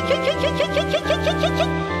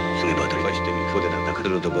ばたり、ばしてみる、ここでなんだか、す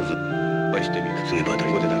るところ、ばしてみる、次ばた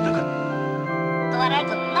り、ここでなんだか。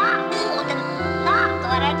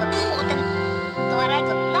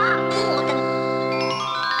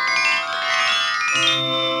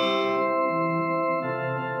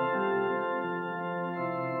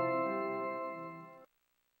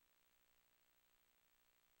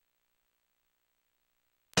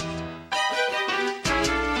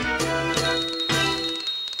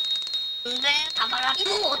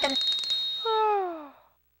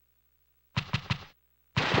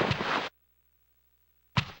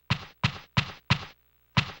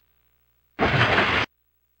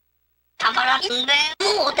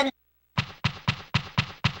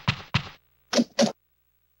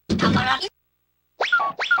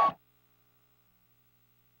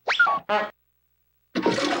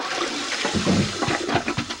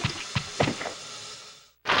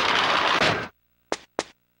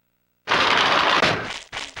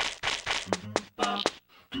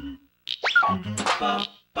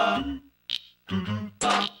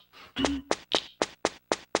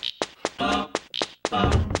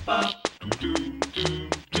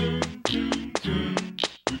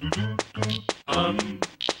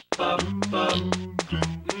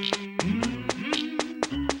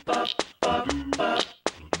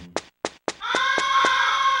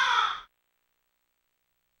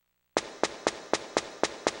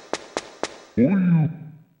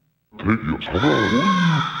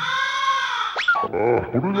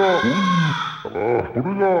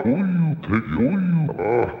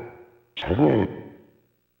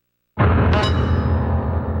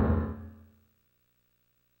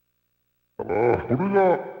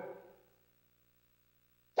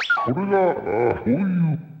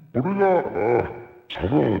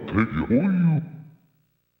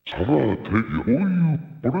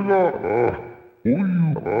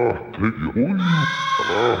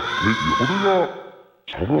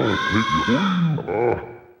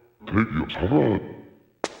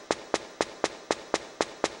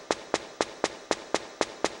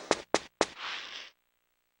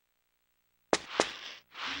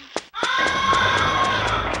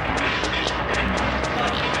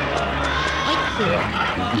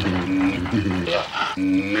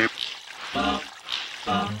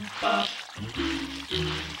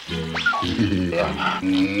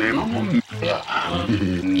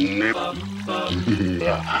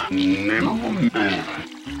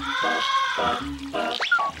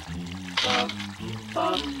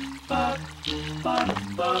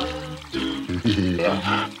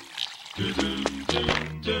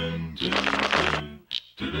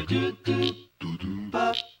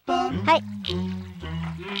はい。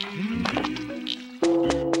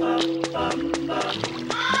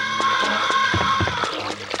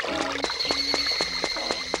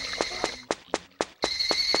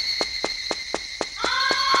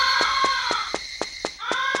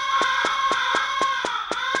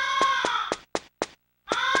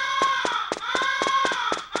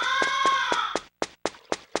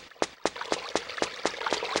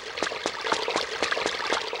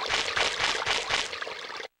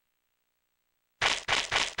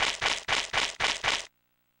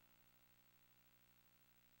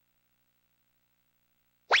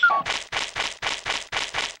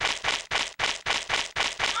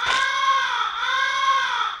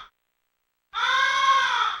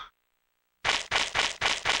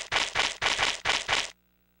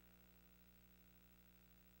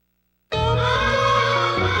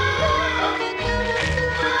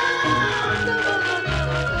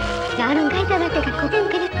やるんかいただってかこてん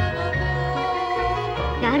けで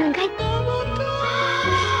やるんかい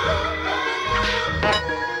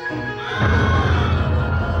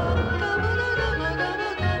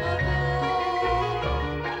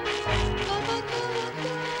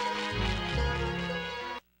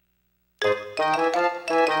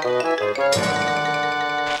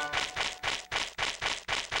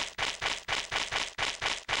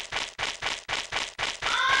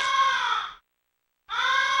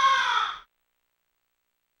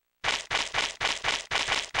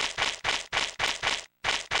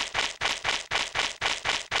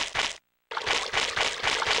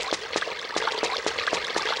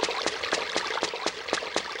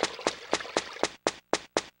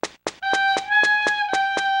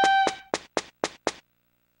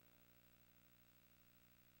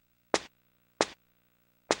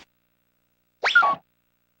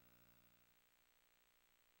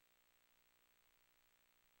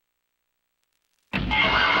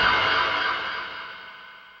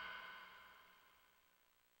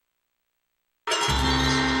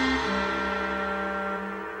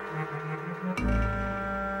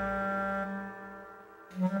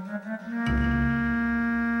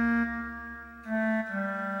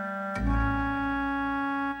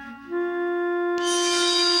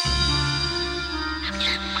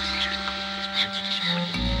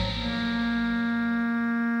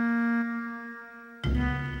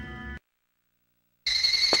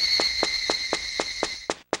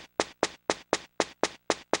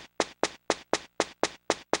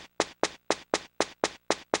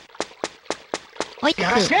おいっす。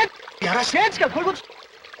やらしてやらして違うこういうこと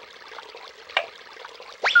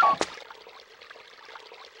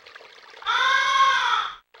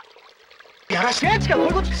やらして違うこう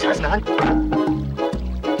いうことさすなん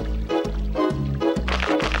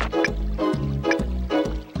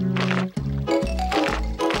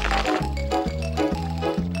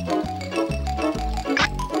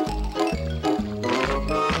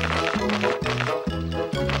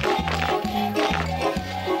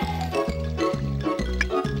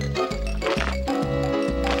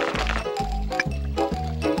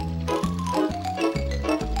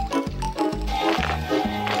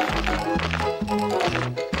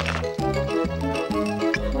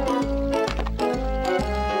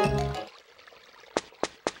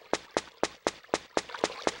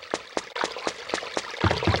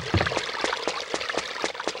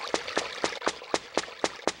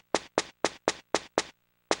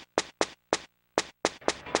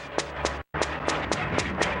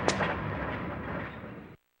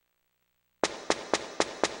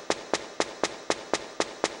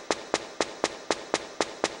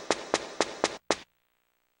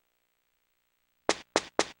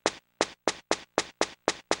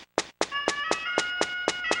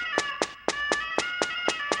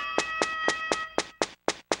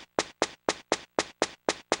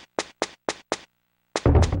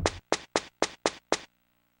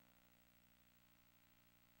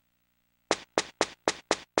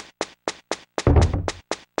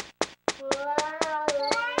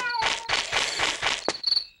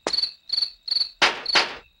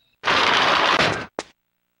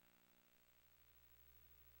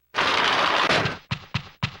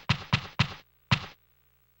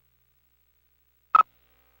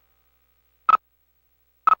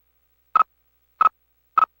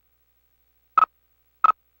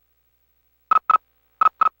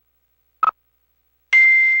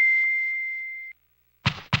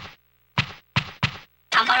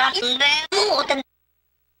たまらんでもうてんで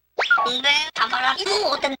たまらんも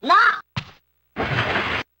うてんな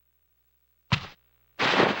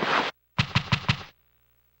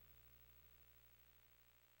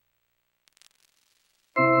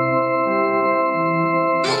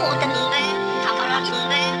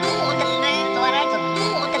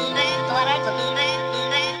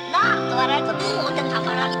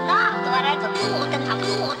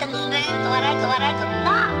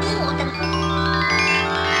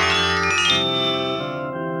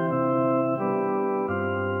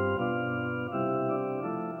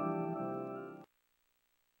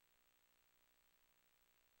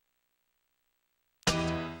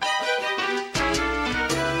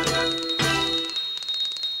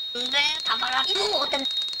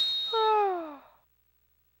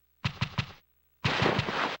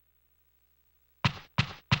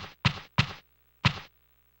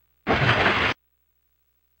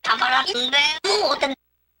たまらんでもうてん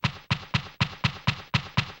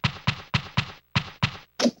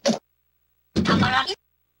たまらん